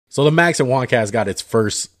So the Max and Juancast got its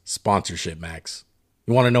first sponsorship, Max.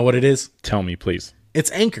 You want to know what it is? Tell me, please.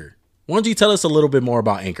 It's Anchor. Why don't you tell us a little bit more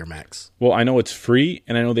about Anchor, Max? Well, I know it's free,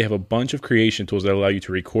 and I know they have a bunch of creation tools that allow you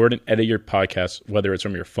to record and edit your podcast, whether it's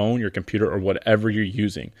from your phone, your computer, or whatever you're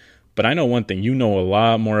using. But I know one thing. You know a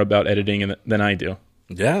lot more about editing than I do.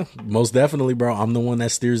 Yeah, most definitely, bro. I'm the one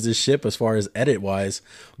that steers this ship as far as edit-wise.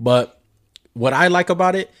 But what I like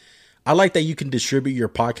about it, I like that you can distribute your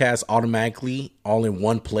podcast automatically all in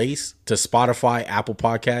one place to Spotify, Apple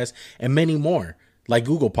Podcasts, and many more, like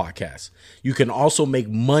Google Podcasts. You can also make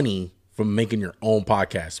money from making your own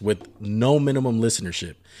podcast with no minimum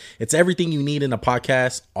listenership. It's everything you need in a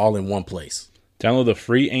podcast all in one place. Download the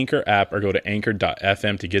free Anchor app or go to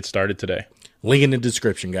anchor.fm to get started today. Link in the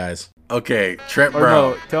description, guys. Okay, Trent Or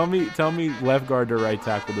Brown. no, tell me left guard to right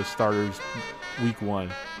tackle the starters week 1.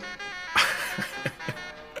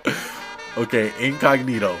 Okay,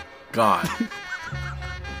 Incognito, gone.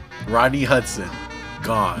 Rodney Hudson,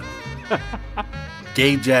 gone.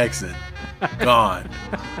 Gabe Jackson, gone.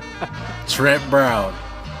 Trent Brown,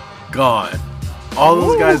 gone. All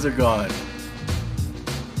those guys are gone.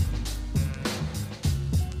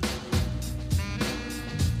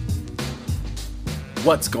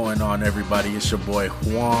 What's going on, everybody? It's your boy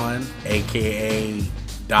Juan, a.k.a.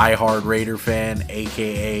 diehard Raider fan,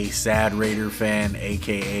 a.k.a. sad Raider fan,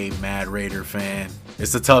 a.k.a. mad Raider fan.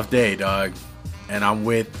 It's a tough day, dog. And I'm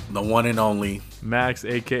with the one and only Max,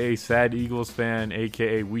 a.k.a. sad Eagles fan,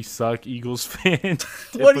 a.k.a. we suck Eagles fan.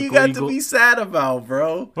 What do you got Typical to be sad about,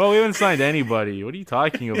 bro? Well, we haven't signed anybody. What are you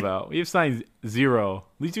talking about? We have signed 0.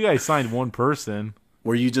 At least you guys signed one person.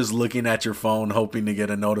 Were you just looking at your phone hoping to get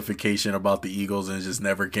a notification about the Eagles and it just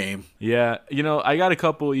never came? Yeah, I got a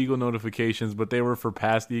couple Eagle notifications, but they were for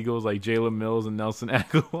past Eagles like Jalen Mills and Nelson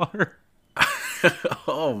Aguilar.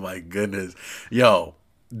 Oh, my goodness. Yo,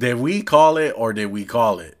 did we call it or did we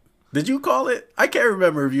call it? Did you call it? I can't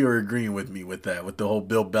remember if you were agreeing with me with that, with the whole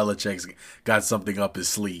Bill Belichick's got something up his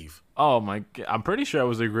sleeve. Oh, my. I'm pretty sure I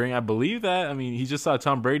was agreeing. I believe that. I mean, he just saw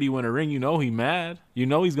Tom Brady win a ring. He mad. He's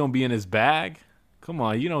going to be in his bag. Come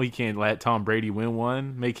on, he can't let Tom Brady win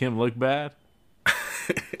one, make him look bad.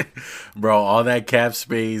 Bro, all that cap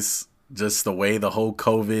space, just the way the whole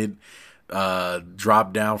COVID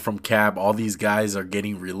dropped down from cap, all these guys are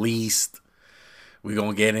getting released. We're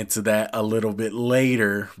going to get into that a little bit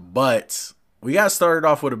later, but we got started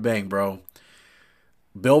off with a bang, bro.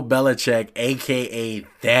 Bill Belichick, a.k.a.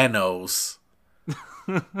 Thanos.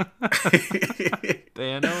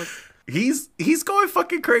 Thanos? He's going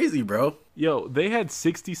fucking crazy, bro. Yo, they had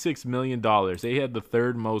 $66 million. They had the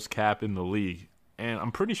third most cap in the league. And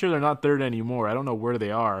I'm pretty sure they're not third anymore. I don't know where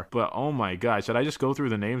they are. But, oh my God. Should I just go through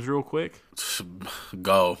the names real quick?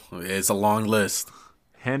 Go. It's a long list.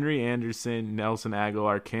 Henry Anderson, Nelson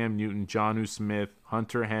Aguilar, Cam Newton, Jonnu Smith,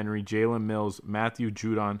 Hunter Henry, Jalen Mills, Matthew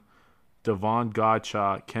Judon, Devon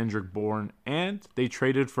Godchaux, Kendrick Bourne. And they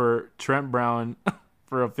traded for Trent Brown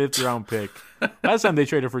for a 5th-round pick. Last time they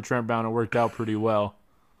traded for Trent Brown, it worked out pretty well.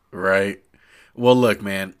 Right. Well, look,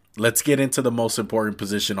 man, let's get into the most important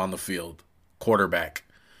position on the field, quarterback.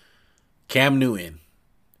 Cam Newton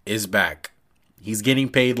is back. He's getting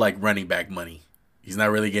paid like running back money. He's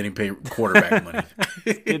not really getting paid quarterback money.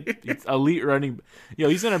 It's elite running.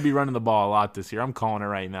 He's going to be running the ball a lot this year. I'm calling it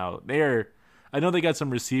right now. I know they got some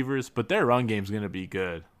receivers, but their run game's going to be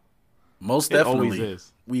good. Most definitely. It always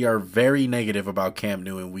is. We are very negative about Cam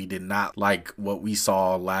Newton. We did not like what we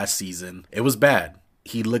saw last season. It was bad.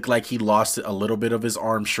 He looked like he lost a little bit of his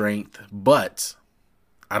arm strength, but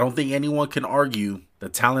I don't think anyone can argue the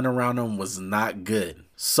talent around him was not good.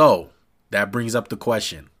 So that brings up the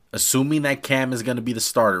question. Assuming that Cam is going to be the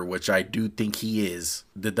starter, which I do think he is,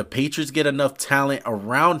 did the Patriots get enough talent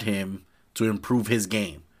around him to improve his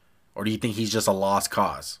game? Or do you think he's just a lost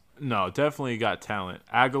cause? No, definitely got talent.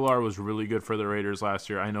 Aguilar was really good for the Raiders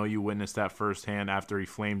last year. I know you witnessed that firsthand after he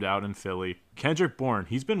flamed out in Philly. Kendrick Bourne,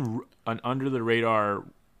 he's been an under-the-radar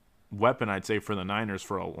weapon, I'd say, for the Niners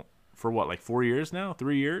for what, like 4 years now?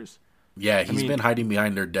 3 years? Yeah, he's been hiding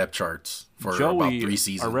behind their depth charts for Joey, about 3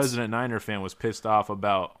 seasons. Our resident Niner fan, was pissed off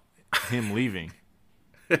about him leaving.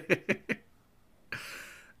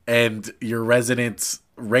 And your resident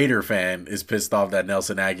Raider fan is pissed off that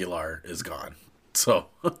Nelson Aguilar is gone. So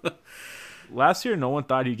last year, no one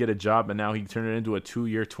thought he'd get a job, and now he turned it into a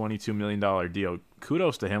 2-year, $22 million deal.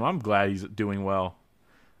 Kudos to him. I'm glad he's doing well.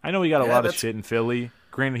 I know he got a lot of shit in Philly.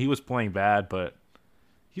 Granted, he was playing bad, but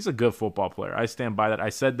he's a good football player. I stand by that. I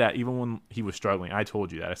said that even when he was struggling. I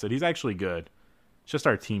told you that. I said he's actually good. It's just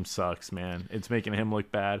our team sucks, man. It's making him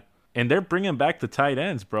look bad. And they're bringing back the tight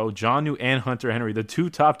ends, bro. Jonnu and Hunter Henry, the 2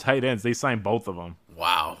 top tight ends. They signed both of them.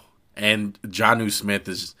 Wow. And Jonnu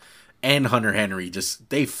Smith and Hunter Henry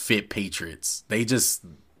they fit Patriots. They just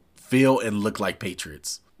feel and look like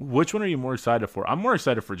Patriots. Which one are you more excited for? I'm more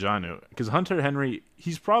excited for Jonnu because Hunter Henry,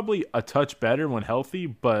 he's probably a touch better when healthy,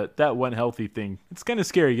 but that when healthy thing, it's kind of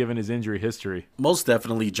scary given his injury history. Most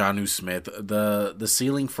definitely Jonnu Smith. The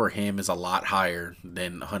ceiling for him is a lot higher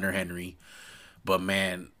than Hunter Henry. But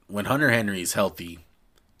man, when Hunter Henry is healthy,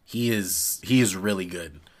 he is really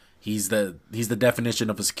good. He's the definition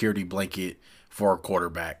of a security blanket for a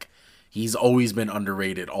quarterback. He's always been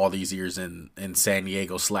underrated all these years in San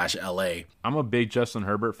Diego /LA. I'm a big Justin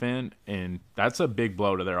Herbert fan, and that's a big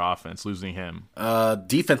blow to their offense, losing him.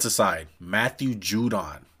 Defensive side, Matthew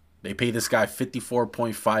Judon. They pay this guy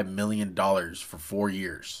 $54.5 million for 4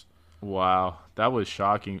 years. Wow, that was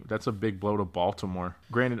shocking. That's a big blow to Baltimore.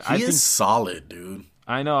 Granted, I think solid, dude.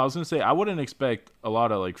 I know. I was going to say, I wouldn't expect a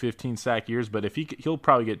lot of 15 sack years, but if he'll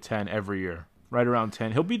probably get 10 every year. Right around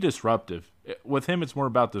 10. He'll be disruptive. With him, it's more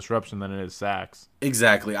about disruption than it is sacks.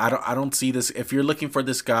 Exactly. I don't see this. If you're looking for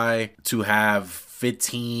this guy to have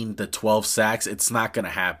 15 to 12 sacks, it's not going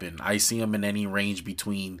to happen. I see him in any range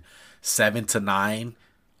between 7 to 9.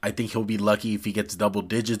 I think he'll be lucky if he gets double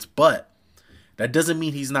digits, but that doesn't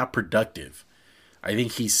mean he's not productive. I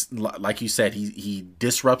think he's, like you said, he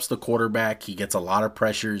disrupts the quarterback. He gets a lot of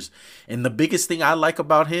pressures. And the biggest thing I like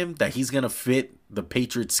about him, that he's going to fit the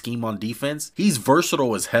Patriots scheme on defense, he's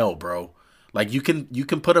versatile as hell, bro. Like, you can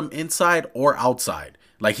put him inside or outside.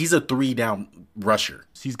 Like, he's a 3-down rusher.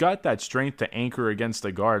 He's got that strength to anchor against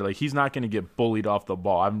the guard. Like, he's not going to get bullied off the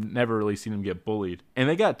ball. I've never really seen him get bullied. And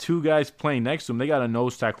they got two guys playing next to him. They got a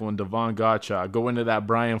nose tackle in Devon Gottschalk. Go into that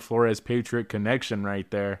Brian Flores Patriot connection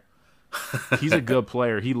right there. He's a good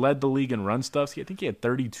player. He led the league in run stuffs. I think he had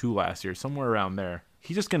 32 last year, somewhere around there.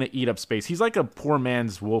 He's just going to eat up space. He's like a poor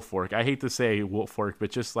man's Wolfork. I hate to say Wolfork,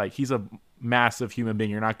 but just like he's a massive human being.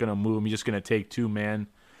 You're not going to move him. You're just going to take two men.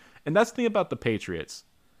 And that's the thing about the Patriots.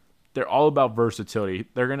 They're all about versatility.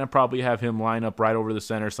 They're going to probably have him line up right over the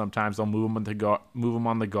center. Sometimes they'll move him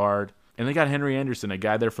on the guard. And they got Henry Anderson, a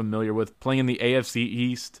guy they're familiar with, playing in the AFC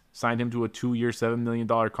East. Signed him to a 2-year, $7 million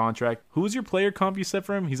contract. Who's your player comp you set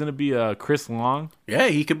for him? He's going to be Chris Long? Yeah,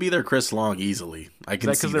 he could be their Chris Long easily. I can see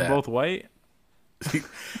that. Is that because they're both white?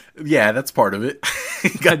 Yeah, that's part of it.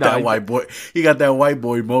 He got that white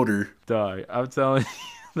boy motor. Dog, I'm telling you.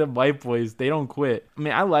 The white boys, they don't quit. I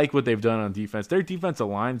mean, I like what they've done on defense. Their defensive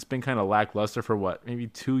line's been kind of lackluster for maybe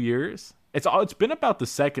 2 years? It's been about the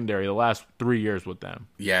secondary the last 3 years with them.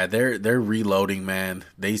 Yeah, they're reloading, man.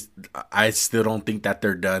 I still don't think that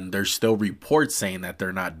they're done. There's still reports saying that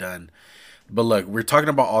they're not done. But look, we're talking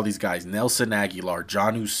about all these guys: Nelson Aguilar,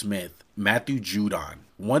 Jonnu Smith, Matthew Judon.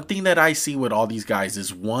 One thing that I see with all these guys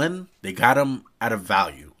is, one, they got them at a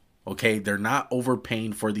value. Okay, they're not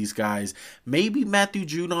overpaying for these guys. Maybe Matthew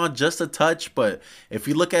Judon just a touch, but if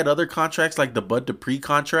you look at other contracts like the Bud Dupree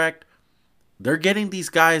contract, they're getting these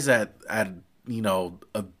guys at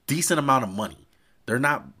a decent amount of money. They're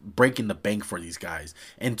not breaking the bank for these guys.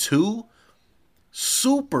 And two,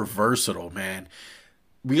 super versatile, man.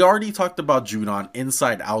 We already talked about Judon,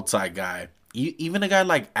 inside outside guy. Even a guy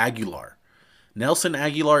like Aguilar. Nelson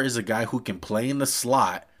Aguilar is a guy who can play in the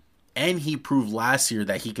slot. And he proved last year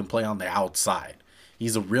that he can play on the outside.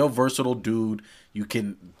 He's a real versatile dude. You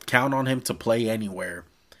can count on him to play anywhere.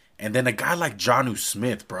 And then a guy like Jonnu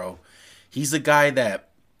Smith, bro. He's a guy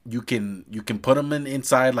that you can put him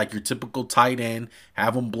inside like your typical tight end,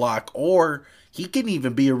 have him block, or he can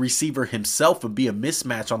even be a receiver himself and be a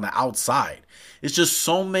mismatch on the outside. It's just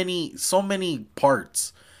so many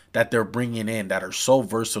parts that they're bringing in that are so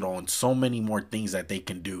versatile and so many more things that they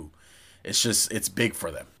can do. It's big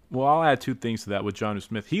for them. Well, I'll add two things to that with Jonnu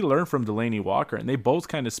Smith. He learned from Delaney Walker, and they both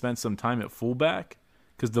kind of spent some time at fullback.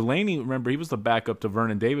 Because Delaney, remember, he was the backup to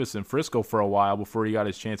Vernon Davis in Frisco for a while before he got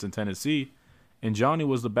his chance in Tennessee. And Johnny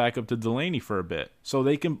was the backup to Delaney for a bit. So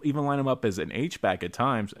they can even line him up as an H-back at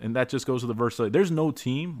times, and that just goes to the versatility. There's no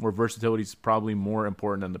team where versatility is probably more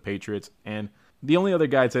important than the Patriots. And the only other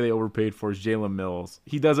guy I'd say they overpaid for is Jalen Mills.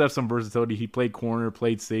 He does have some versatility. He played corner,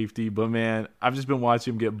 played safety, but man, I've just been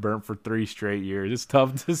watching him get burnt for 3 straight years. It's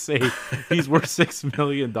tough to say he's worth $6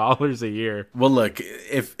 million a year. Well, look,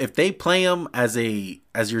 if they play him as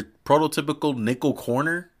your prototypical nickel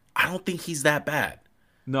corner, I don't think he's that bad.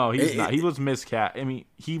 No, he's not. He was miscast. I mean,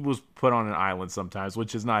 he was put on an island sometimes,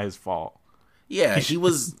 which is not his fault. Yeah, he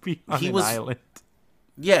was on an island.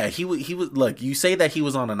 Yeah, he was. Look, you say that he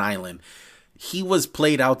was on an island. He was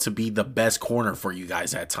played out to be the best corner for you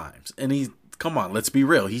guys at times. And come on, let's be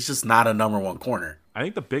real. He's just not a number one corner. I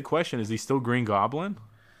think the big question is he still Green Goblin?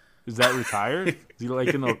 Is that retired? Is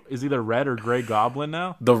he is he the red or gray goblin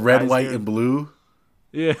now? The red, white, and blue?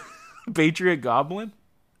 Yeah. Patriot Goblin?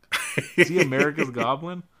 Is he America's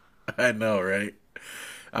Goblin? I know, right?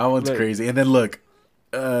 That one's crazy. And then look,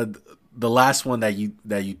 the last one that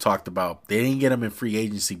you talked about, they didn't get him in free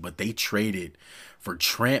agency, but they traded for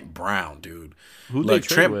Trent Brown, dude. Who they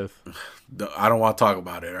trade with? I don't want to talk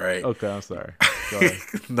about it. All right. Okay, I'm sorry. Go ahead.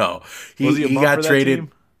 No, he got traded.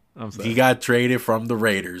 I'm sorry. He got traded from the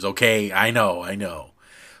Raiders. Okay, I know.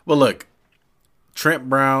 Well, look, Trent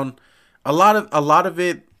Brown. A lot of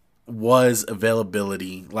it was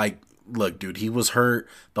availability. Like, look, dude, he was hurt.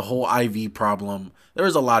 The whole IV problem. There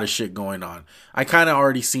was a lot of shit going on. I kind of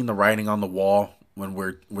already seen the writing on the wall when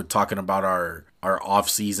we're talking about our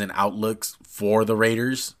off-season outlooks for the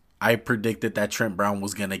Raiders. I predicted that Trent Brown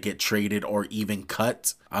was going to get traded or even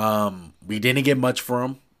cut. We didn't get much for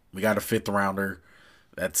him. We got a 5th rounder.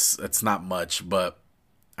 That's not much, but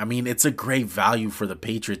I mean, it's a great value for the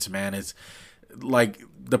Patriots, man. It's like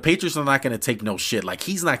the Patriots are not going to take no shit. Like,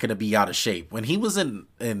 he's not going to be out of shape. When he was in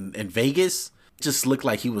Vegas, it just looked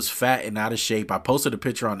like he was fat and out of shape. I posted a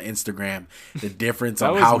picture on Instagram. The difference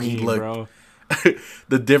on how he looked.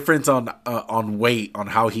 The difference on weight, on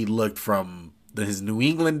how he looked from his New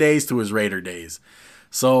England days to his Raider days.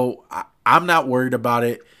 So I'm not worried about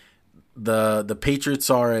it. The Patriots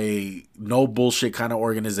are a no bullshit kind of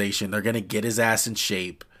organization. They're gonna get his ass in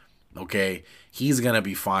shape. Okay, he's gonna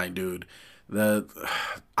be fine, dude.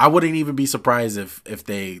 I wouldn't even be surprised if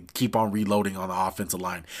they keep on reloading on the offensive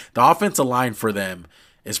line. The offensive line for them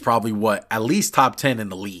is probably at least top 10 in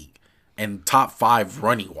the league and top 5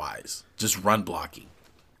 running wise, just run blocking.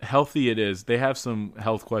 Healthy it is. They have some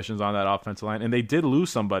health questions on that offensive line, and they did lose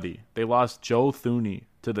somebody. They lost Joe Thuney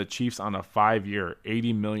to the Chiefs on a 5-year,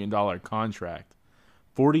 $80 million contract.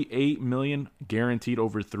 $48 million guaranteed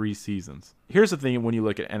over 3 seasons. Here's the thing when you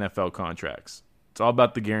look at NFL contracts. It's all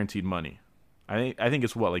about the guaranteed money. I think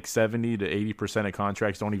it's like 70 to 80% of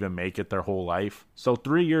contracts don't even make it their whole life. So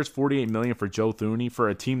 3 years, $48 million for Joe Thuney for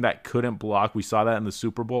a team that couldn't block. We saw that in the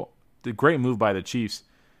Super Bowl. The great move by the Chiefs.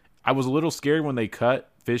 I was a little scared when they cut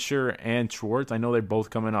Fisher and Schwartz. I know they're both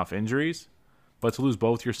coming off injuries, but to lose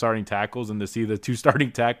both your starting tackles and to see the 2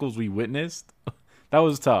 starting tackles we witnessed, that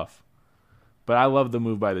was tough. But I love the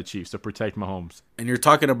move by the Chiefs to protect Mahomes. And you're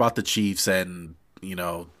talking about the Chiefs, and you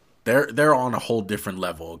know they're on a whole different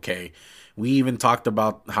level. Okay, we even talked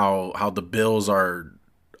about how the Bills are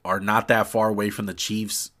not that far away from the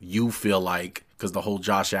Chiefs. You feel like, because the whole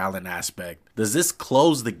Josh Allen aspect. Does this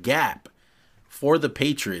close the gap for the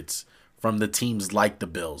Patriots from the teams like the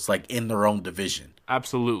Bills, like in their own division?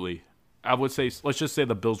 Absolutely. I would say, let's just say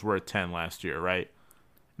the Bills were a 10 last year, right?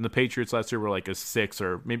 And the Patriots last year were like a 6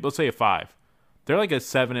 or maybe let's say a 5. They're like a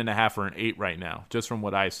 7.5 or an 8 right now, just from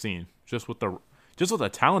what I've seen. Just with the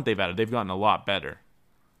talent they've added, they've gotten a lot better.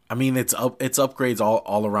 I mean, it's upgrades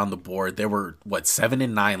all around the board. They were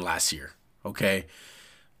 7-9 last year. Okay,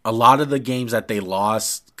 a lot of the games that they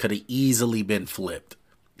lost could have easily been flipped.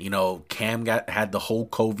 You know, Cam had the whole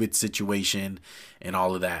COVID situation and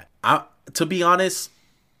all of that. To be honest,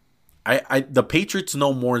 the Patriots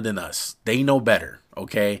know more than us. They know better,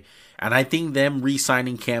 okay? And I think them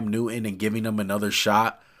re-signing Cam Newton and giving him another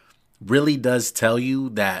shot really does tell you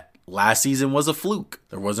that last season was a fluke.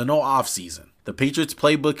 There wasn't no offseason. The Patriots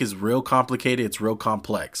playbook is real complicated. It's real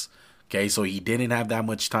complex, okay? So he didn't have that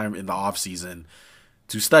much time in the offseason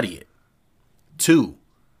to study it. 2,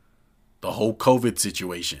 the whole COVID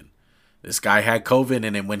situation. This guy had COVID,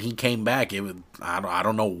 and then when he came back, I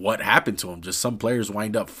don't know what happened to him. Just some players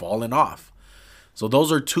wind up falling off. So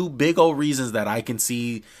those are 2 big old reasons that I can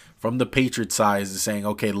see from the Patriots side is saying,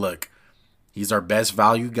 okay, look, he's our best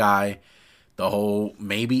value guy. The whole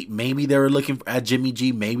maybe they were looking at Jimmy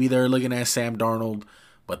G, maybe they were looking at Sam Darnold,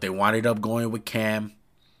 but they wound up going with Cam.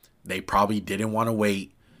 They probably didn't want to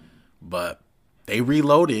wait, but they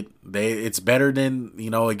reloaded. It's better than,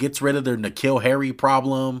 it gets rid of their N'Keal Harry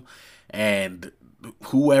problem and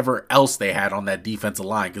whoever else they had on that defensive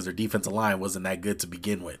line, because their defensive line wasn't that good to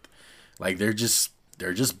begin with. Like, they're just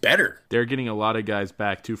better. They're getting a lot of guys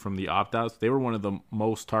back too from the opt-outs. They were one of the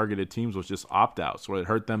most targeted teams with just opt-outs, where it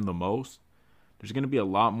hurt them the most. There's going to be a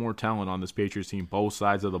lot more talent on this Patriots team, both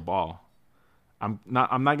sides of the ball. I'm not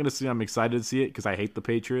going to say I'm excited to see it because I hate the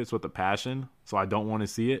Patriots with a passion, so I don't want to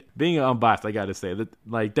see it. Being unbiased, I got to say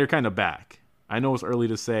that they're kind of back. I know it's early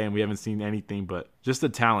to say and we haven't seen anything, but just the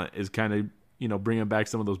talent is kind of, bringing back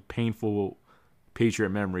some of those painful Patriot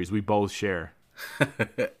memories we both share.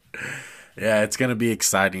 Yeah, it's going to be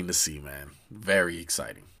exciting to see, man. Very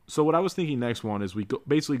exciting. So what I was thinking next one is we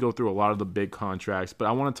basically go through a lot of the big contracts, but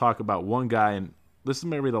I want to talk about one guy, and this is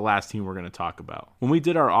maybe the last team we're going to talk about. When we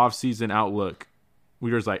did our offseason outlook,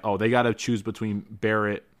 We were like, oh, they got to choose between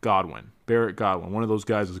Barrett, Godwin. One of those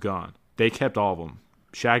guys is gone. They kept all of them.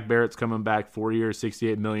 Shaq Barrett's coming back, 4 years,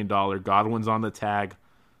 $68 million. Godwin's on the tag.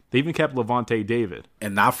 They even kept Levante David.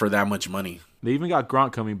 And not for that much money. They even got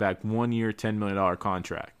Gronk coming back, 1 year, $10 million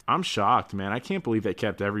contract. I'm shocked, man. I can't believe they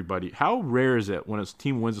kept everybody. How rare is it when a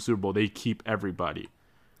team wins the Super Bowl, they keep everybody?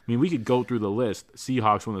 I mean, we could go through the list.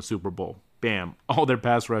 Seahawks win the Super Bowl. Bam. All their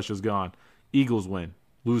pass rush is gone. Eagles win.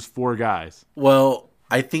 Lose 4 guys. Well,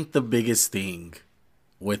 I think the biggest thing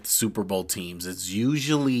with Super Bowl teams is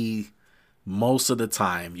usually most of the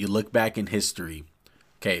time you look back in history.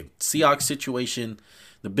 Okay, Seahawks situation,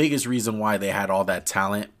 the biggest reason why they had all that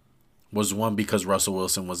talent was one, because Russell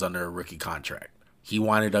Wilson was under a rookie contract. He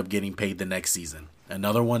wound up getting paid the next season.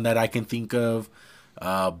 Another one that I can think of,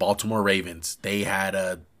 Baltimore Ravens. They had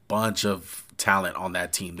a bunch of talent on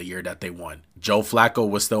that team the year that they won. Joe Flacco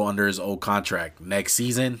was still under his old contract. Next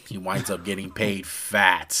season, he winds up getting paid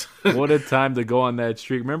fat. What a time to go on that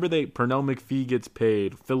streak. Remember, Pernell McPhee gets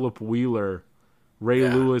paid. Philip Wheeler. Ray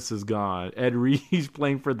Lewis is gone. Ed Reed's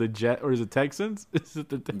playing for the or is it Texans? Is it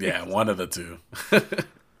the Texans? Yeah, one of the two.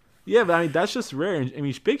 Yeah, but I mean, that's just rare. I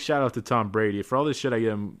mean, big shout out to Tom Brady. For all this shit I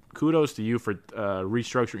give him, kudos to you for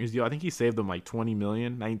restructuring his deal. I think he saved them like $20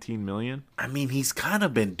 million, $19 million. I mean, he's kind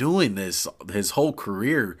of been doing this his whole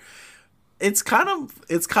career. It's kind of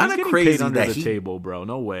crazy paid under that the table, bro.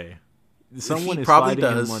 No way. Someone is probably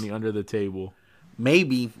sliding does. his money under the table.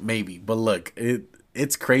 Maybe. But look,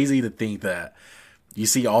 it's crazy to think that you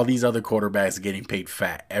see all these other quarterbacks getting paid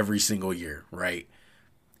fat every single year, right?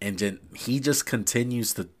 And then he just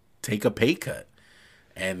continues to take a pay cut,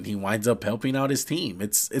 and he winds up helping out his team.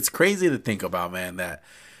 It's crazy to think about, man, that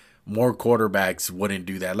more quarterbacks wouldn't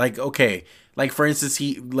do that. Like, okay, like for instance,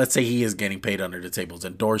 let's say he is getting paid under the tables,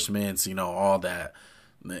 endorsements, all that,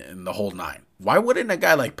 and the whole nine. Why wouldn't a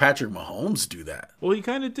guy like Patrick Mahomes do that? Well, he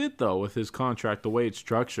kind of did, though, with his contract, the way it's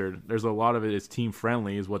structured. There's a lot of it is team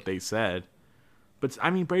friendly, is what they said. But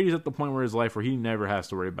I mean, Brady's at the point where his life where he never has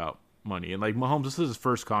to worry about money, and like Mahomes, this is his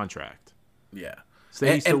first contract. Yeah.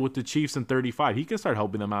 Say he's still with the Chiefs in 35. He can start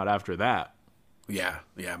helping them out after that. Yeah,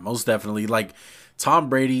 most definitely. Like Tom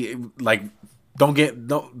Brady, like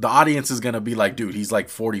the audience is gonna be like, dude, he's like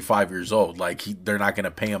 45 years old. Like they're not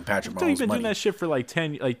gonna pay him Patrick Mahomes money. He's been doing that shit for like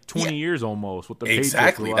 20 years almost. With the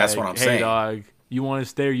exactly, Patriots, that's what I'm saying. Hey dog, you want to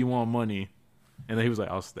stay or you want money? And then he was like,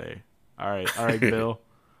 I'll stay. All right, Bill.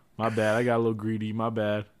 My bad. I got a little greedy. My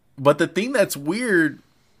bad. But the thing that's weird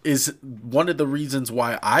is one of the reasons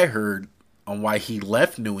why I heard on why he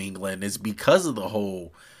left New England is because of the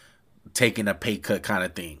whole taking a pay cut kind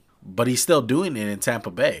of thing. But he's still doing it in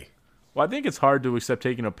Tampa Bay. Well, I think it's hard to accept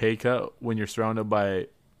taking a pay cut when you're surrounded by,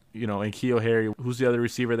 N'Keal Harry. Who's the other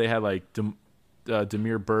receiver they had? Like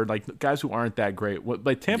Demir Bird, like guys who aren't that great.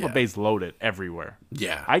 Like Tampa Bay's loaded everywhere.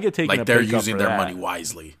 Yeah, I get taken like a pay cut they're using for their that. money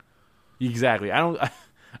wisely. Exactly.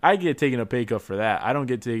 I get taken a pay cut for that. I don't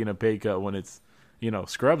get taken a pay cut when it's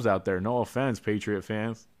scrubs out there. No offense, Patriot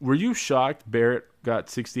fans. Were you shocked Barrett got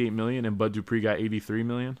 $68 million and Bud Dupree got $83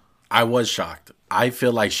 million? I was shocked. I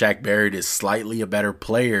feel like Shaq Barrett is slightly a better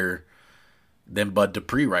player than Bud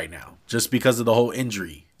Dupree right now, just because of the whole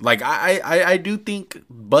injury. Like I do think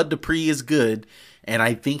Bud Dupree is good, and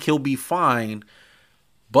I think he'll be fine.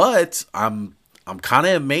 But I'm kind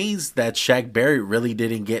of amazed that Shaq Barrett really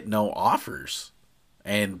didn't get no offers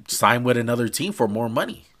and signed with another team for more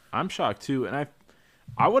money. I'm shocked too, and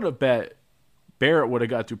I would have bet Barrett would have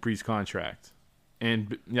got Dupree's contract,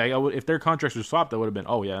 and if their contracts were swapped, that would have been,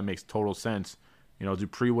 oh yeah, that makes total sense.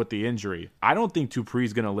 Dupree with the injury. I don't think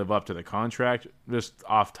Dupree's going to live up to the contract. Just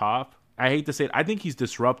off top, I hate to say it, I think he's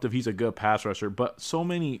disruptive. He's a good pass rusher, but so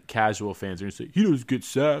many casual fans are going to say he doesn't get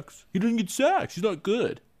sacks. He doesn't get sacks. He's not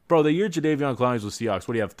good, bro. The year Jadeveon Clowney was with Seahawks,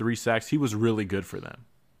 what do you have? 3 sacks. He was really good for them.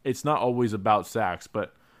 It's not always about sacks,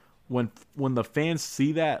 but when the fans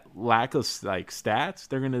see that lack of stats,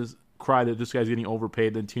 they're gonna cry that this guy's getting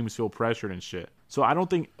overpaid. Then teams feel pressured and shit. So I don't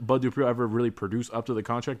think Bud Dupree will ever really produce up to the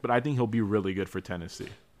contract, but I think he'll be really good for Tennessee,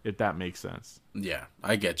 if that makes sense. Yeah,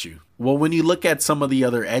 I get you. Well, when you look at some of the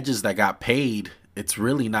other edges that got paid, it's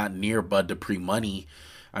really not near Bud Dupree money.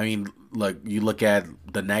 I mean, look, you look at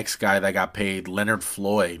the next guy that got paid, Leonard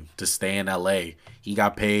Floyd, to stay in LA. He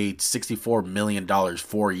got paid $64 million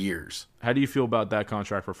 4 years. How do you feel about that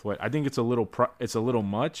contract for Floyd? I think it's a little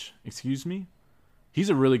much. Excuse me. He's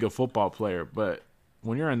a really good football player, but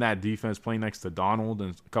when you're in that defense playing next to Donald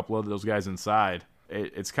and a couple of those guys inside,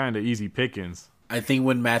 it's kind of easy pickings. I think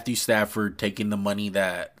when Matthew Stafford taking the money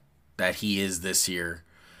that he is this year,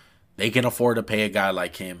 they can afford to pay a guy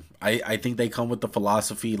like him. I think they come with the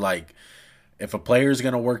philosophy, like, if a player is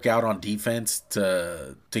going to work out on defense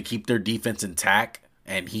to keep their defense intact,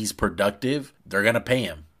 and he's productive, they're going to pay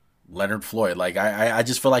him. Leonard Floyd. Like, I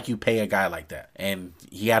just feel like you pay a guy like that. And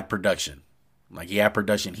he had production.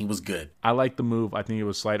 He was good. I like the move. I think it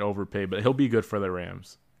was slight overpay, but he'll be good for the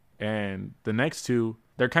Rams. And the next two,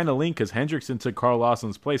 they're kind of linked because Hendrickson took Carl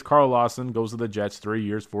Lawson's place. Carl Lawson goes to the Jets, 3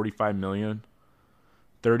 years, $45 million,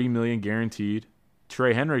 $30 million guaranteed.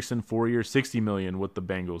 Trey Hendrickson, 4 years, $60 million with the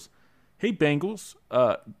Bengals. Hey, Bengals,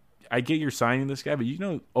 I get you're signing this guy, but you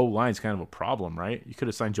know O-line's kind of a problem, right? You could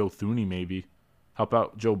have signed Joe Thuney maybe. Help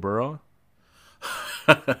out Joe Burrow.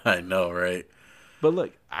 I know, right? But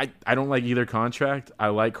look, I don't like either contract. I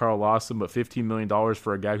like Carl Lawson, but $15 million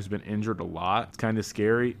for a guy who's been injured a lot, it's kind of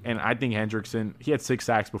scary. And I think Hendrickson, he had 6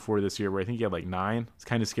 sacks before this year, where I think he had like 9. It's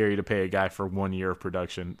kind of scary to pay a guy for 1 year of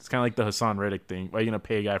production. It's kind of like the Hassan Reddick thing. Why are you going to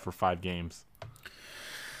pay a guy for 5 games?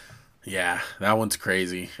 Yeah, that one's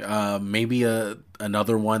crazy. Maybe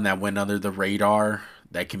another one that went under the radar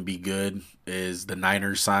that can be good is the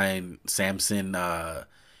Niners sign Samson Try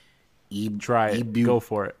it. Go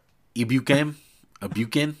for it. Ibukin.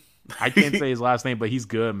 I can't say his last name, but he's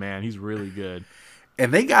good, man. He's really good.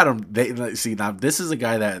 And they got him. Now this is a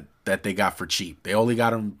guy that they got for cheap. They only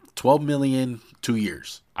got him $12 million, 2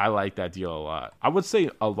 years. I like that deal a lot. I would say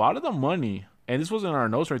a lot of the money, and this wasn't in our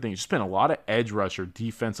notes or anything, just been a lot of edge rusher,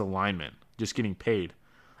 defensive linemen just getting paid.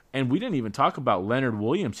 And we didn't even talk about Leonard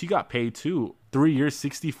Williams. He got paid too. 3 years,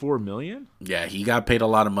 $64 million? Yeah, he got paid a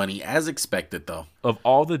lot of money, as expected, though. Of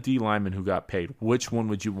all the D linemen who got paid, which one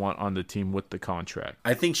would you want on the team with the contract?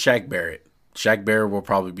 I think Shaq Barrett. Shaq Barrett will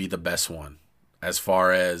probably be the best one. As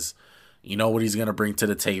far as, you know what he's going to bring to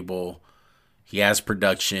the table. He has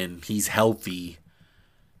production. He's healthy.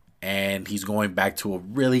 And he's going back to a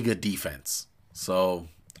really good defense. So,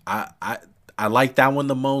 I like that one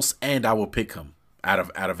the most, and I will pick him out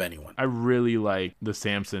of anyone. I really like the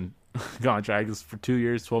Samson contract. Is for 2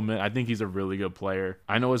 years, $12 million. I think he's a really good player.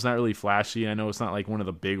 I know it's not really flashy. I know it's not like one of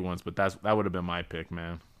the big ones, but that would have been my pick,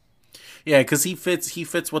 man. Yeah, because he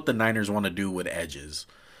fits what the Niners want to do with edges.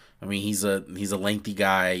 I mean, he's a lengthy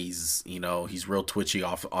guy. He's real twitchy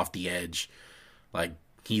off the edge. Like,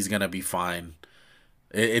 he's gonna be fine.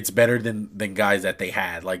 It's better than guys that they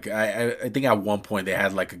had. Like, I think at one point they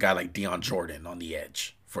had like a guy like Deion Jordan on the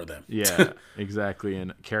edge for them. Yeah, exactly.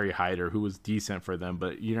 And Kerry Hyder, who was decent for them,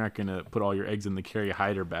 but you're not going to put all your eggs in the Kerry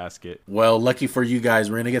Hyder basket. Well, lucky for you guys,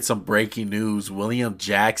 we're going to get some breaking news. William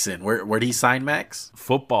Jackson, where'd he sign, Max?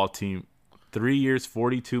 Football team, 3 years,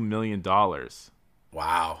 $42 million.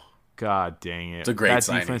 Wow. God dang it. It's a great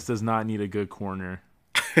signing. That defense does not need a good corner.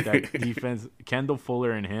 That defense, Kendall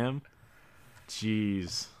Fuller and him,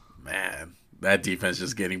 jeez. Man. That defense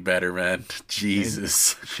just getting better, man.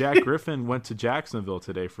 Jesus. And Shaq Griffin went to Jacksonville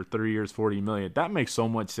today for 3 years, $40 million. That makes so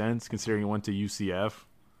much sense considering he went to UCF.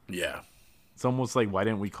 Yeah. It's almost like, why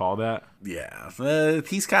didn't we call that? Yeah.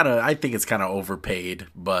 He's kind of, I think it's kind of overpaid,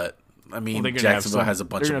 but I mean, Jacksonville has a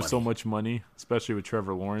bunch of money. They're going to have so much money, especially with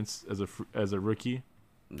Trevor Lawrence as a rookie.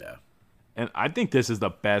 Yeah. And I think this is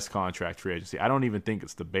the best contract free agency. I don't even think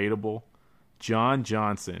it's debatable. John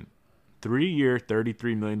Johnson. 3-year,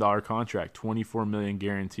 $33 million contract, $24 million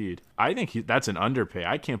guaranteed. I think that's an underpay.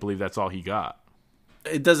 I can't believe that's all he got.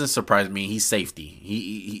 It doesn't surprise me. He's safety.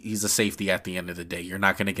 He's a safety at the end of the day. You're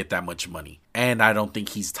not going to get that much money. And I don't think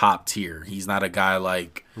he's top tier. He's not a guy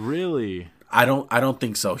like... Really? I don't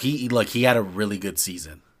think so. He had a really good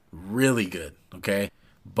season. Really good, okay?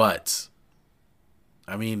 But,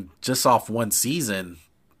 I mean, just off one season...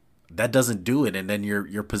 that doesn't do it, and then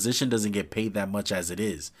your position doesn't get paid that much as it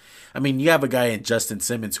is. I mean, you have a guy in Justin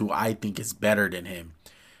Simmons who I think is better than him,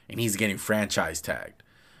 and he's getting franchise tagged.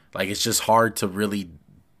 Like, it's just hard to really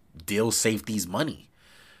deal safeties money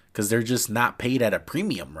because they're just not paid at a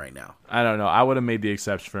premium right now. I don't know. I would have made the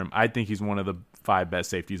exception for him. I think he's one of the 5 best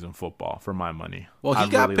safeties in football for my money. Well, I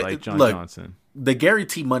really like John Johnson. The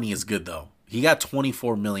guarantee money is good, though. He got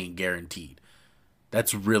 $24 million guaranteed.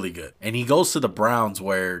 That's really good. And he goes to the Browns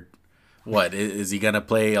where... what, is he going to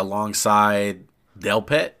play alongside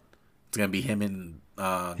Delpit? It's going to be him and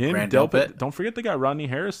Grant Delpit. Don't forget they got Rodney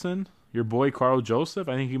Harrison, your boy Carl Joseph.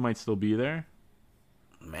 I think he might still be there.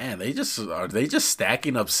 Man, are they just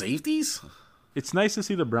stacking up safeties? It's nice to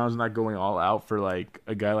see the Browns not going all out for like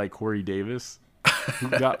a guy like Corey Davis, who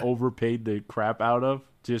got overpaid the crap out of.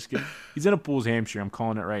 Just kidding. He's in a Bulls hamstring. I'm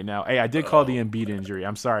calling it right now. Hey, I did call the Embiid injury.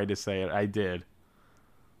 I'm sorry to say it. I did.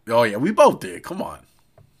 Oh yeah, we both did. Come on.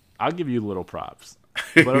 I'll give you little props.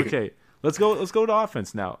 But okay, let's go to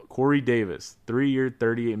offense now. Corey Davis, 3-year,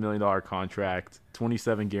 $38 million contract,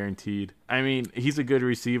 27 guaranteed. I mean, he's a good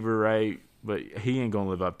receiver, right? But he ain't going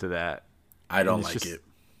to live up to that. I don't like it.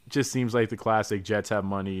 just seems like the classic Jets have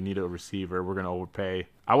money, you need a receiver, we're going to overpay.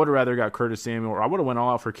 I would have rather got Curtis Samuel, or I would have went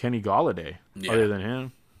all out for Kenny Golladay other than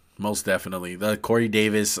him. Most definitely. The Corey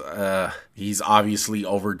Davis, he's obviously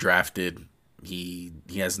overdrafted. He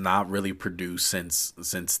has not really produced since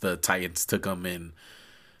the Titans took him in,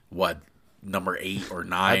 number 8 or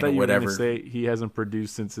 9 or whatever. You were say he hasn't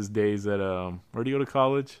produced since his days at where do you go to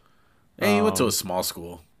college? Hey, he went to a small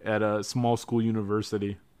school. At a small school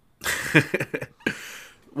university.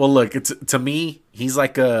 Well, look, to me, he's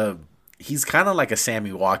kind of like a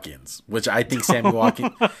Sammy Watkins, which I think Sammy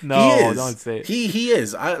Watkins. No, don't say it. He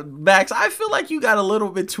is. Max, I feel like you got a little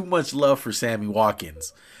bit too much love for Sammy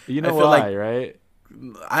Watkins. You know why, right?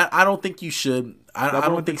 I don't think you should. I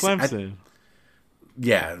don't think Clemson.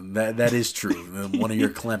 Yeah, that is true. One of your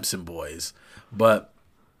Clemson boys. But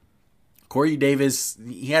Corey Davis,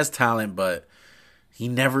 he has talent, but he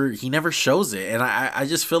never shows it. And I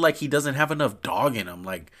just feel like he doesn't have enough dog in him.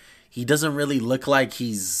 Like, he doesn't really look like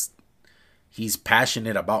he's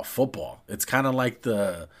passionate about football. It's kind of like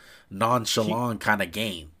the nonchalant kind of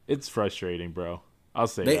game. It's frustrating, bro. I'll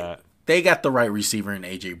say that. They got the right receiver in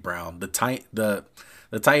A.J. Brown. The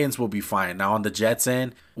Titans will be fine. Now on the Jets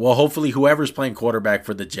end, well, hopefully whoever's playing quarterback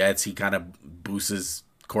for the Jets, he kind of boosts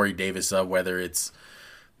Corey Davis up, whether it's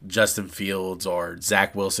Justin Fields or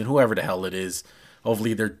Zach Wilson, whoever the hell it is.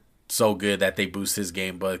 Hopefully they're so good that they boost his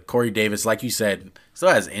game. But Corey Davis, like you said, still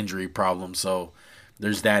has injury problems, so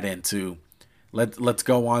there's that end too. Let's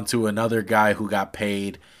go on to another guy who got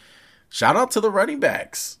paid. Shout out to the running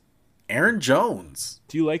backs. Aaron Jones.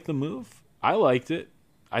 Do you like the move? I liked it.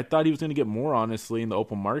 I thought he was going to get more, honestly, in the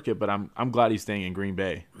open market, but I'm glad he's staying in Green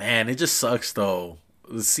Bay. Man, it just sucks, though.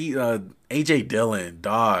 See, A.J. Dillon,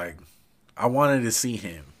 dog. I wanted to see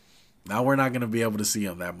him. Now we're not going to be able to see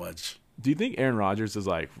him that much. Do you think Aaron Rodgers is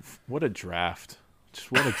like, what a draft?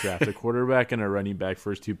 Just what a draft. A quarterback and a running back,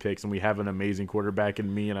 first 2 picks, and we have an amazing quarterback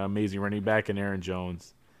in me and an amazing running back in Aaron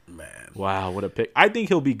Jones. Man. Wow, what a pick. I think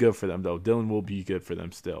he'll be good for them, though. Dillon will be good for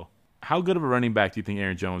them still. How good of a running back do you think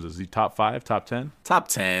Aaron Jones is? Is he top 5, top 10? Top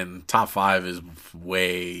 10. Top 5 is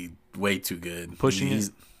way too good.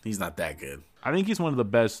 He's not that good. I think he's one of the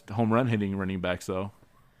best home run hitting running backs, though.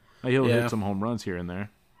 He'll hit some home runs here and there.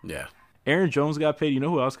 Yeah. Aaron Jones got paid. You know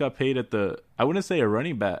who else got paid at I wouldn't say a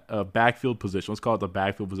running back, a backfield position. Let's call it the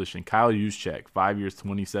backfield position. Kyle Juszczyk, 5 years,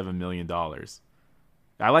 $27 million.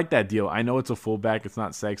 I like that deal. I know it's a fullback. It's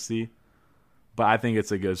not sexy, but I think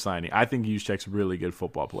it's a good signing. I think Juszczyk's a really good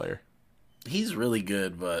football player. He's really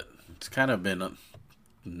good, but it's kind of been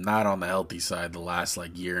not on the healthy side the last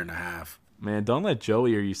year and a half. Man, don't let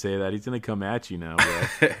Joey hear you say that. He's going to come at you now,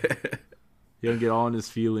 bro. He'll get all in his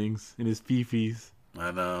feelings, in his fifis.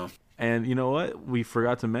 I know. And you know what? We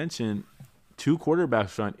forgot to mention 2 quarterbacks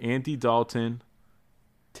front. Andy Dalton,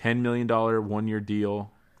 $10 million 1-year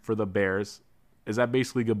deal for the Bears. Is that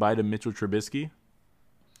basically goodbye to Mitchell Trubisky?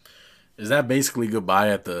 Is that basically goodbye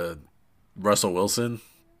at the Russell Wilson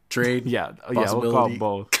trade? Yeah, we'll call it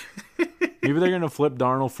both. Maybe they're going to flip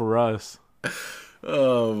Darnold for us.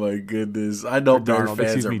 Oh, my goodness. I know Bears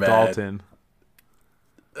fans are bad. Dalton.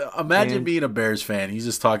 Imagine being a Bears fan. He's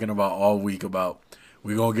just talking about all week about,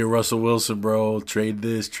 we're going to get Russell Wilson, bro. Trade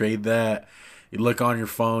this, trade that. You look on your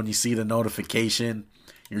phone, you see the notification.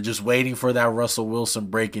 You're just waiting for that Russell Wilson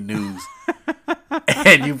breaking news.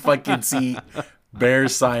 And you fucking see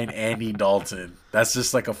Bears sign Andy Dalton. That's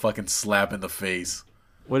just like a fucking slap in the face.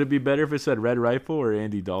 Would it be better if it said Red Rifle or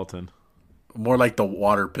Andy Dalton? More like the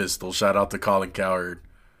water pistol. Shout out to Colin Cowherd.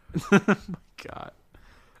 Oh my God.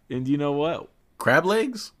 And you know what? Crab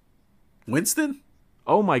legs? Winston?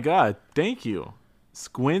 Oh my God. Thank you.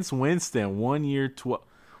 Squints Winston, 1 year, 12.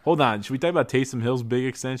 Hold on. Should we talk about Taysom Hill's big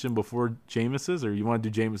extension before Jameis's, or you want to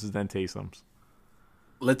do Jameis's then Taysom's?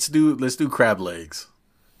 Let's do crab legs.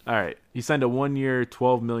 All right. He signed a 1 year,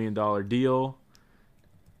 $12 million deal.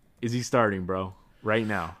 Is he starting, bro? Right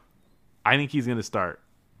now? I think he's going to start.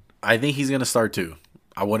 I think he's going to start too.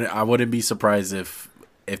 I wouldn't be surprised if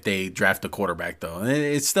they draft a quarterback though. And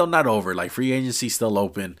it's still not over. Free agency's still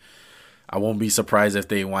open. I won't be surprised if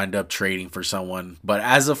they wind up trading for someone. But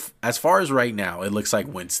as far as right now, it looks like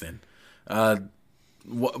Winston.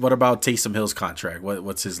 What about Taysom Hill's contract?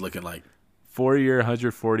 What's his looking like? 4 year,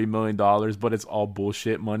 $140 million, but it's all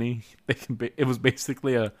bullshit money. It was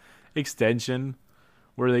basically a extension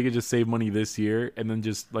where they could just save money this year and then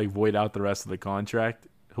just void out the rest of the contract.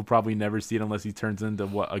 He'll probably never see it unless he turns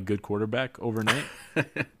into a good quarterback overnight.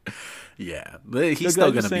 Yeah, he's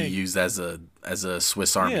still going to be used as a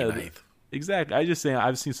Swiss Army knife. Exactly. I just saying,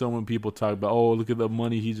 I've seen so many people talk about, oh, look at the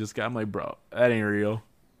money he just got. I'm like, bro, that ain't real.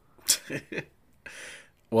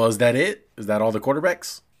 Well, is that it? Is that all the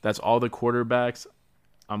quarterbacks? That's all the quarterbacks.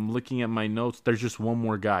 I'm looking at my notes. There's just one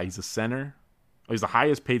more guy. He's a center. He's the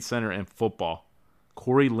highest paid center in football.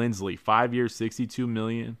 Corey Linsley, 5 years, $62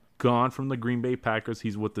 million. Gone from the Green Bay Packers.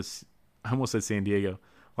 He's with the, I almost said San Diego,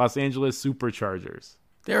 Los Angeles Superchargers.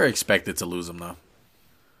 They're expected to lose him, though.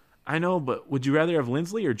 I know, but would you rather have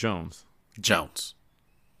Linsley or Jones? Jones.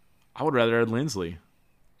 I would rather have Linsley.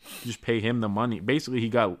 Just pay him the money. Basically,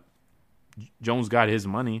 Jones got his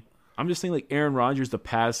money. I'm just saying, like, Aaron Rodgers, the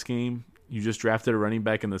pass game, you just drafted a running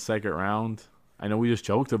back in the second round. I know we just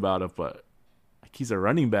joked about it, but like, he's a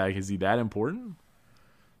running back. Is he that important?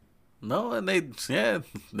 No, and they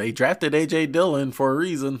drafted A.J. Dillon for a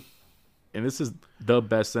reason. And this is the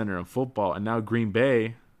best center in football. And now Green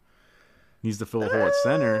Bay needs to fill a hole at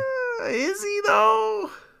center. Is he, though?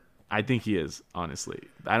 I think he is, honestly.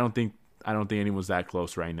 I don't think anyone's that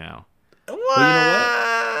close right now. What? But you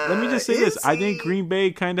know what? Let me just say this. I think Green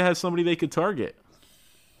Bay kind of has somebody they could target.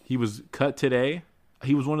 He was cut today.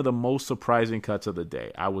 He was one of the most surprising cuts of the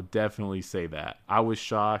day. I would definitely say that. I was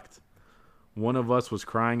shocked. One of us was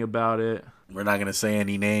crying about it. We're not going to say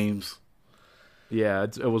any names. Yeah,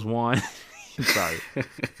 it was Juan. Sorry.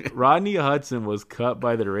 Rodney Hudson was cut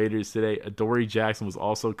by the Raiders today. Adoree Jackson was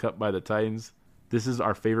also cut by the Titans. This is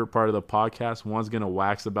our favorite part of the podcast. Juan's going to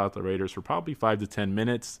wax about the Raiders for probably 5 to 10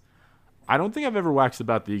 minutes. I don't think I've ever waxed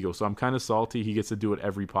about the Eagles, so I'm kind of salty. He gets to do it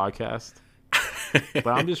every podcast. But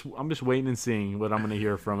I'm just waiting and seeing what I'm going to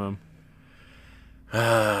hear from him.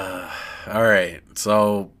 All right.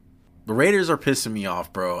 So the Raiders are pissing me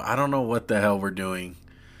off, bro. I don't know what the hell we're doing.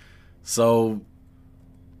 So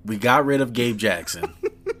we got rid of Gabe Jackson.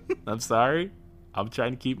 I'm sorry. I'm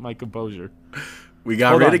trying to keep my composure. We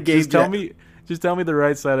got rid of Gabe Jackson. Just tell me the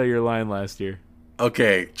right side of your line last year.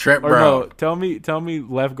 Okay, Trent Brown. No, tell me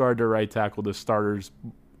left guard to right tackle, the starters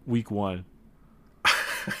week 1.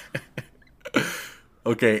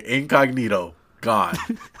 Okay, Incognito, gone.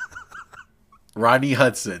 Rodney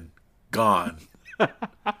Hudson, gone.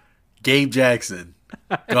 Gabe Jackson,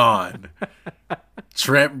 gone.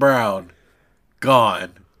 Trent Brown,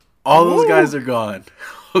 gone. All those guys are gone.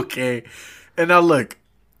 Okay. And now look,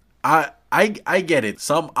 I get it.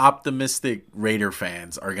 Some optimistic Raider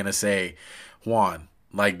fans are going to say, Juan,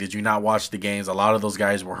 like, did you not watch the games? A lot of those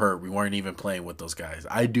guys were hurt. We weren't even playing with those guys.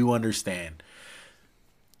 I do understand.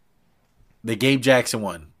 The Gabe Jackson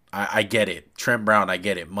one, I get it. Trent Brown, I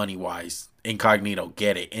get it. Money-wise. Incognito,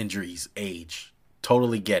 get it. Injuries, age.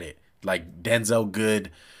 Totally get it. Like Denzel Good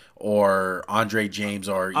or Andre James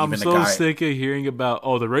or even a guy. I'm so sick of hearing about,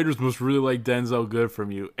 the Raiders must really like Denzel Good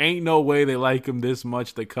from you. Ain't no way they like him this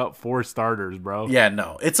much to cut 4 starters, bro. Yeah,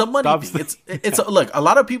 no. It's a money thing. Look, a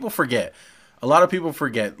lot of people forget.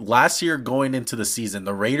 Last year going into the season,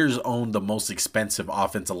 the Raiders owned the most expensive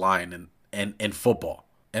offensive line in football.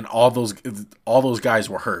 And all those guys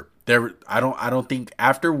were hurt. I don't think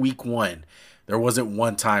after week 1 there wasn't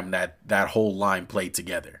one time that whole line played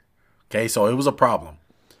together. Okay, so it was a problem.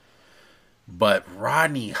 But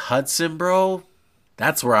Rodney Hudson, bro,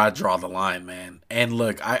 that's where I draw the line, man. And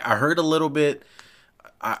look, I heard a little bit.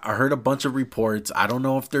 I heard a bunch of reports. I don't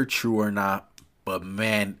know if they're true or not, but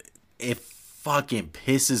man, it fucking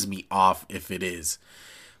pisses me off if it is.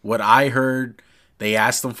 What I heard, they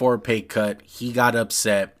asked him for a pay cut. He got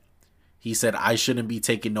upset. He said, I shouldn't be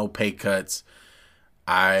taking no pay cuts.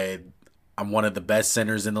 I'm one of the best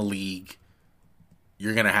centers in the league.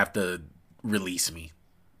 You're going to have to release me.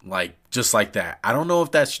 Like, just like that. I don't know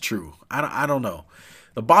if that's true. I don't know.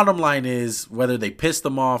 The bottom line is whether they pissed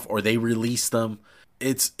them off or they released them,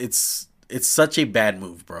 it's such a bad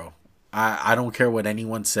move, bro. I don't care what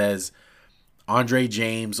anyone says. Andre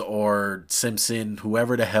James or Simpson,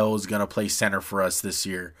 whoever the hell is going to play center for us this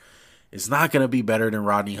year, is not going to be better than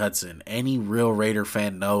Rodney Hudson. Any real Raider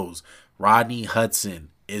fan knows Rodney Hudson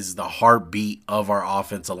is the heartbeat of our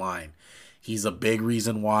offensive line. He's a big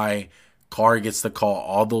reason why Carr gets to call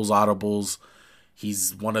all those audibles.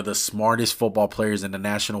 He's one of the smartest football players in the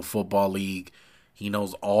National Football League. He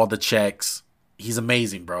knows all the checks. He's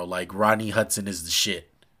amazing, bro. Like, Rodney Hudson is the shit.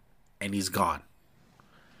 And he's gone.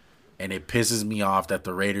 And it pisses me off that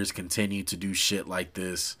the Raiders continue to do shit like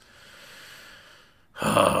this.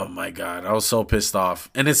 Oh my God, I was so pissed off.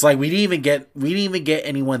 And it's like we didn't even get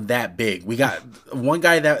anyone that big. We got one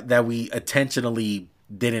guy that we intentionally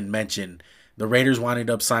didn't mention. The Raiders wound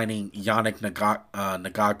up signing Yannick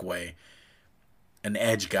Ngakoue, an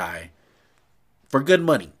edge guy, for good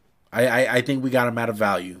money. I think we got him at a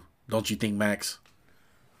value. Don't you think, Max?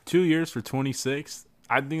 2 years for 26.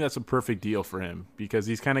 I think that's a perfect deal for him because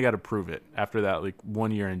he's kind of got to prove it after that, like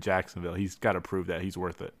 1 year in Jacksonville. He's got to prove that he's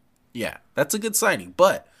worth it. Yeah, that's a good signing.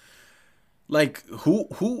 But like,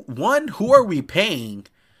 who are we paying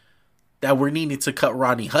that we're needing to cut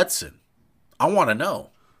Ronnie Hudson? I want to know.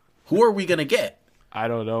 Who are we going to get? I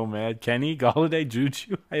don't know, man. Kenny, Galladay,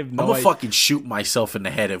 Juju? I have no I'm going idea. to fucking shoot myself in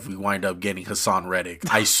the head if we wind up getting Hassan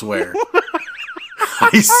Reddick. I swear.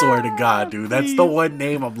 I swear to God, dude. That's the one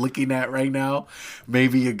name I'm looking at right now.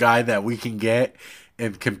 Maybe a guy that we can get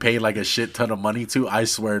and can pay like a shit ton of money to. I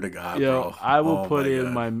swear to God, bro. I will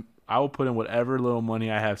I will put in whatever little money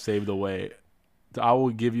I have saved away. I will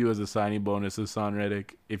give you as a signing bonus Hassan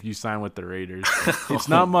Reddick if you sign with the Raiders. It's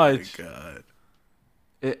not much. Oh my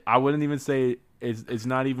God. I wouldn't even say it's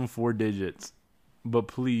not even 4 digits. But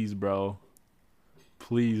please, bro.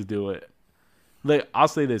 Please do it. Like, I'll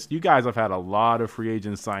say this. You guys have had a lot of free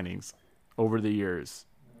agent signings over the years.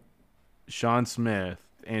 Sean Smith,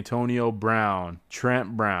 Antonio Brown,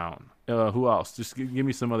 Trent Brown. Who else? Just give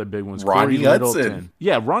me some other big ones. Ronnie Hudson.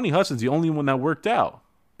 Yeah, Ronnie Hudson's the only one that worked out.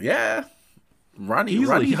 Yeah.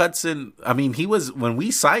 Ronnie Hudson, I mean, he was, when we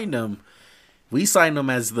signed him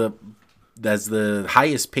as the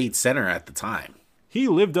highest paid center at the time. He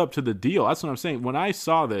lived up to the deal. That's what I'm saying. When I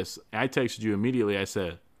saw this, I texted you immediately. I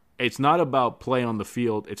said, it's not about play on the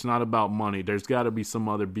field. It's not about money. There's got to be some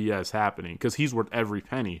other BS happening because he's worth every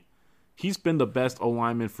penny. He's been the best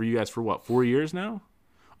O-lineman for you guys for what, 4 years now?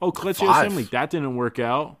 Oh, Kelechi Assembly, that didn't work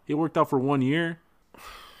out. It worked out for 1 year.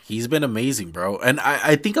 He's been amazing, bro. And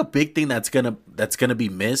I think a big thing that's gonna be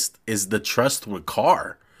missed is the trust with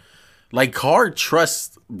Carr. Like, Carr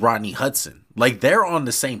trusts Ronnie Hudson. Like, they're on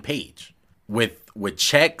the same page with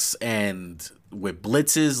checks and with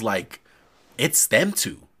blitzes. Like, it's them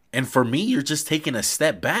two. And for me, you're just taking a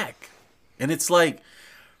step back. And it's like,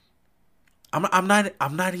 I'm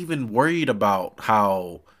not even worried about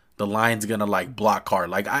how the line's gonna like block Carr.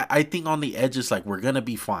 Like, I think on the edges, like, we're gonna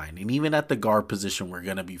be fine. And even at the guard position, we're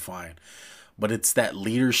gonna be fine. But it's that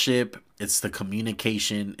leadership, it's the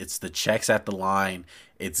communication, it's the checks at the line,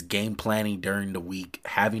 it's game planning during the week.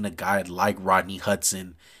 Having a guy like Rodney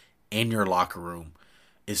Hudson in your locker room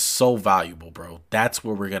is so valuable, bro. That's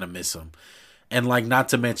where we're gonna miss him. And, like, not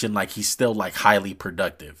to mention, like, he's still, like, highly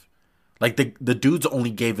productive. Like, the dude's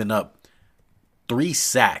only given up 3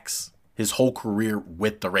 sacks his whole career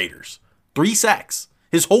with the Raiders. 3 sacks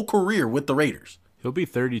his whole career with the Raiders. He'll be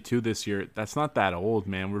 32 this year. That's not that old,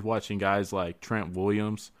 man. We're watching guys like Trent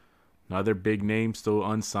Williams, another big name still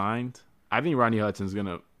unsigned. I think Ronnie Hudson's going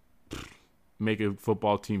to make a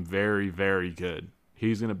football team very, very good.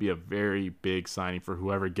 He's going to be a very big signing for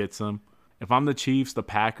whoever gets him. If I'm the Chiefs, the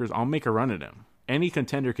Packers, I'll make a run at him. Any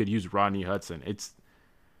contender could use Rodney Hudson.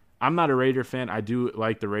 I'm not a Raider fan. I do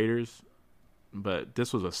like the Raiders, but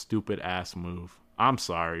this was a stupid-ass move. I'm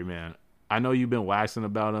sorry, man. I know you've been waxing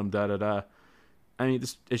about him, da-da-da. I mean,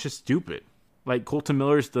 it's just stupid. Like, Colton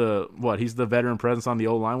Miller's he's the veteran presence on the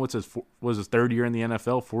O-line. Was his 3rd year in the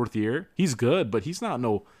NFL, 4th year? He's good, but he's not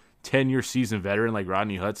no 10-year seasoned veteran like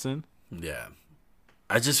Rodney Hudson. Yeah.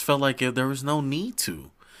 I just felt like there was no need to.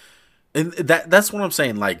 And that's what I'm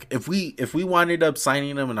saying. Like, if we winded up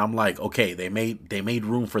signing him and I'm like, okay, they made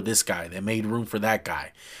room for this guy, they made room for that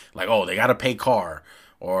guy. Like, oh, they gotta pay Carr,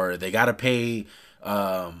 or they gotta pay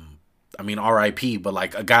RIP, but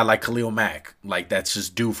like a guy like Khalil Mack, like, that's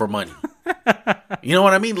just due for money. You know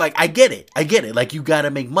what I mean? Like, I get it. Like, you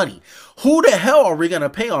gotta make money. Who the hell are we gonna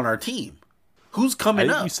pay on our team? Who's coming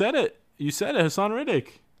up? You said it, Hassan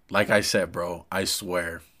Reddick. Like I said, bro, I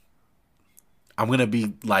swear, I'm going to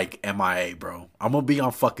be like MIA, bro. I'm going to be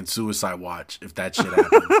on fucking suicide watch if that shit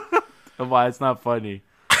happens. Why? It's not funny.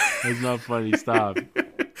 It's not funny. Stop.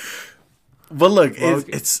 But look,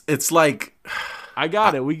 it's like... I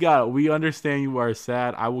got it. We got it. We understand you are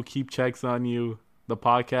sad. I will keep checks on you. The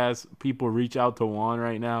podcast, people reach out to Juan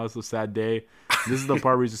right now. It's a sad day. This is the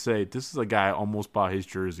part where you just say, this is a guy I almost bought his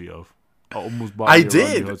jersey of. I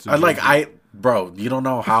did. Bro, you don't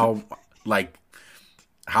know how, like...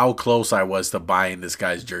 how close I was to buying this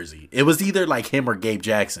guy's jersey. It was either like him or Gabe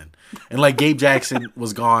Jackson. And like Gabe Jackson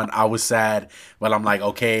was gone. I was sad, but I'm like,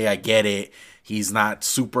 okay, I get it. He's not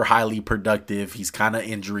super highly productive. He's kind of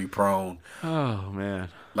injury prone. Oh, man.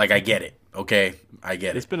 Like, I get it. Okay, I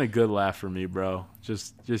get it. It's been a good laugh for me, bro.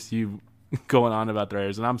 Just you going on about the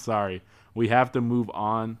Raiders. And I'm sorry. We have to move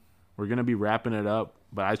on. We're going to be wrapping it up.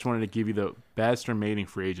 But I just wanted to give you the best remaining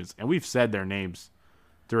free agents. And we've said their names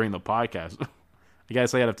during the podcast. I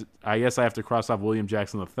guess I have to cross off William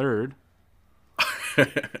Jackson III.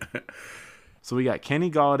 So we got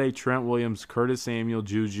Kenny Galladay, Trent Williams, Curtis Samuel,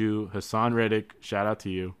 Juju, Hassan Reddick, shout out to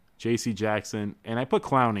you, J.C. Jackson, and I put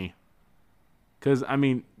Clowney. Because, I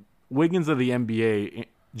mean, Wiggins of the NBA,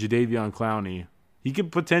 Jadeveon Clowney, he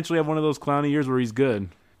could potentially have one of those Clowney years where he's good.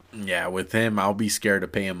 Yeah, with him, I'll be scared to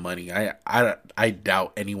pay him money. I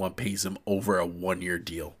doubt anyone pays him over a 1-year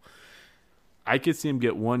deal. I could see him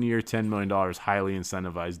get 1 year, $10 million, highly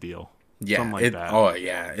incentivized deal. Yeah, something like that. Oh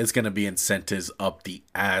yeah, it's gonna be incentives up the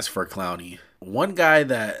ass for Clowney. One guy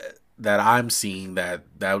that I'm seeing that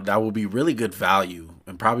will be really good value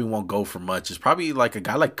and probably won't go for much is probably like a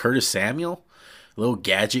guy like Curtis Samuel, a little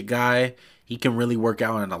gadget guy. He can really work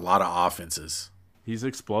out in a lot of offenses. He's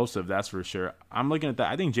explosive, that's for sure. I'm looking at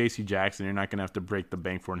that. I think J.C. Jackson, you're not gonna have to break the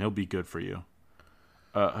bank for, and he'll be good for you.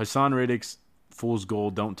 Hassan Riddick's fool's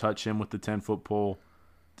gold. Don't touch him with the 10-foot pole.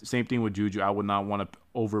 Same thing with Juju. I would not want to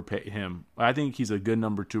overpay him. I think he's a good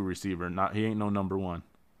number 2 receiver. He ain't no number 1.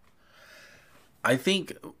 I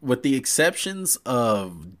think with the exceptions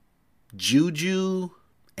of Juju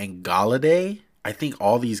and Galladay, I think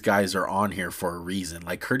all these guys are on here for a reason.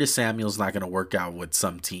 Like Curtis Samuel's not going to work out with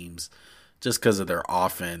some teams just because of their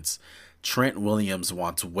offense. Trent Williams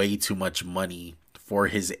wants way too much money for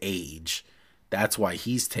his age. That's why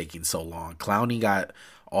he's taking so long. Clowney got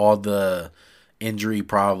all the injury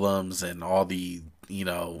problems and all the,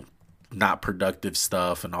 not productive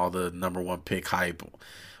stuff and all the number 1 pick hype,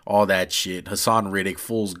 all that shit. Hassan Riddick,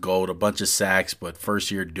 fool's gold, a bunch of sacks, but first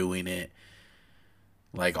year doing it.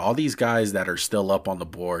 Like all these guys that are still up on the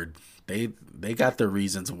board, they got their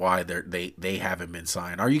reasons why they haven't been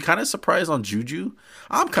signed. Are you kind of surprised on Juju?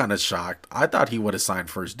 I'm kind of shocked. I thought he would have signed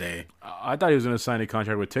first day. I thought he was going to sign a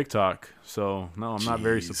contract with TikTok. So no, I'm not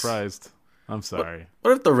very surprised. I'm sorry.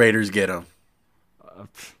 What if the Raiders get him?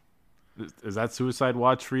 Is that suicide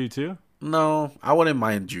watch for you too? No, I wouldn't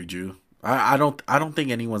mind Juju. I don't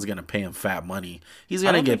think anyone's gonna pay him fat money. He's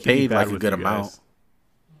gonna get paid like a good amount.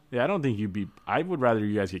 Yeah, I don't think you'd be. I would rather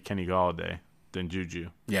you guys get Kenny Galladay than Juju.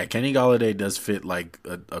 Yeah, Kenny Galladay does fit like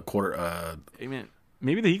a quarter. Hey man,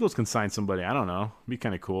 maybe the Eagles can sign somebody. I don't know. It'd be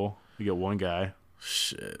kind of cool. You get one guy.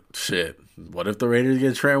 Shit. What if the Raiders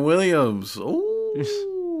get Trent Williams?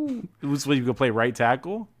 Ooh. What, you go play right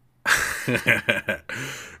tackle?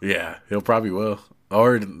 Yeah, he'll probably will.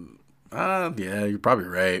 Or, yeah, you're probably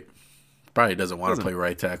right. Probably doesn't want to play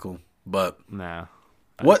right tackle. But nah.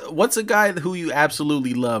 What's a guy who you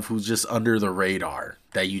absolutely love who's just under the radar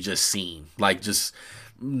that you just seen? Like just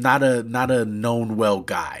not a known well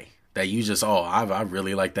guy that you just I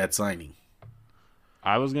really like that signing.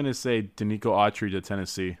 I was gonna say Danico Autry to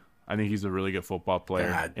Tennessee. I think he's a really good football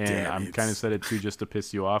player, and I'm kind of said it too just to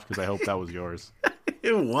piss you off because I hope that was yours.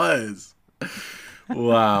 It was.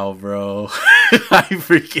 Wow, bro. I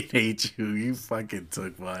freaking hate you. You fucking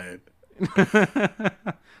took mine.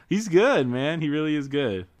 He's good, man. He really is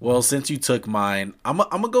good. Well, since you took mine, I'm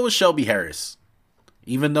gonna go with Shelby Harris.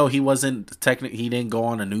 Even though he didn't go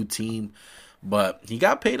on a new team, but he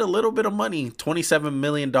got paid a little bit of money, $27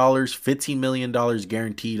 million, $15 million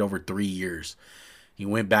guaranteed over 3 years. He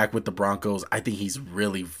went back with the Broncos. I think he's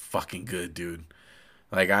really fucking good, dude.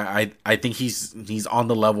 Like I think he's on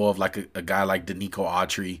the level of like a guy like Danico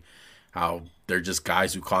Autry, how they're just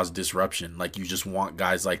guys who cause disruption. Like you just want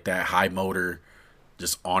guys like that, high motor,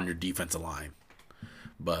 just on your defensive line.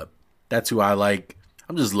 But that's who I like.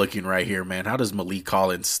 I'm just looking right here, man. How does Malik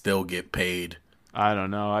Collins still get paid? I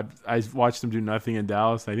don't know. I watched him do nothing in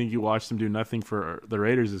Dallas. I think you watched him do nothing for the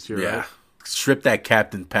Raiders this year, right? Strip that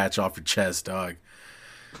captain patch off your chest, dog.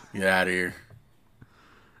 Get out of here.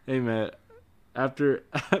 Hey, man. After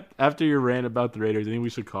your rant about the Raiders, I think we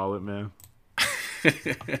should call it, man.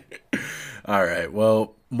 All right.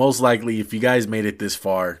 Well, most likely, if you guys made it this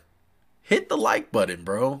far, hit the like button,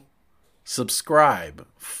 bro. Subscribe.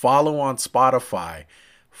 Follow on Spotify.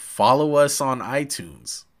 Follow us on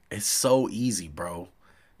iTunes. It's so easy, bro.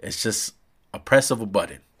 It's just a press of a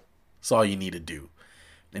button. That's all you need to do.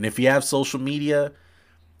 And if you have social media,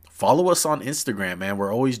 follow us on Instagram, man.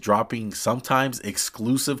 We're always dropping sometimes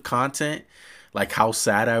exclusive content, like how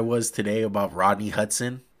sad I was today about Rodney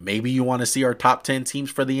Hudson. Maybe you want to see our top 10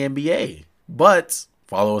 teams for the NBA. But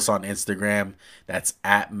follow us on Instagram. That's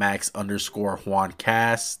at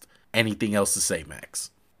Max_JuanCast. Anything else to say,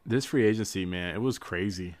 Max? This free agency, man, it was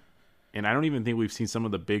crazy. And I don't even think we've seen some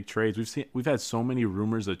of the big trades. We've had so many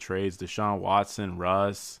rumors of trades. Deshaun Watson,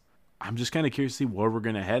 Russ. I'm just kind of curious to see where we're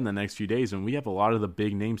going to head in the next few days. And we have a lot of the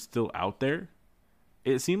big names still out there.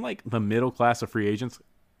 It seemed like the middle class of free agents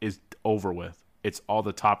is over with. It's all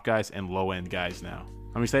the top guys and low-end guys now.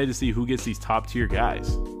 I'm excited to see who gets these top-tier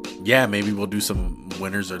guys. Yeah, maybe we'll do some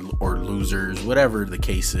winners or losers, whatever the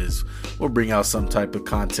case is. We'll bring out some type of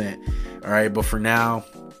content. All right, but for now,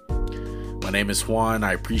 my name is Juan.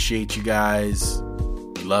 I appreciate you guys.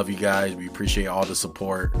 We love you guys. We appreciate all the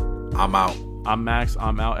support. I'm out. I'm Max.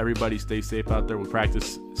 I'm out. Everybody stay safe out there. We'll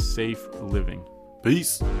practice safe living.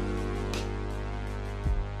 Peace.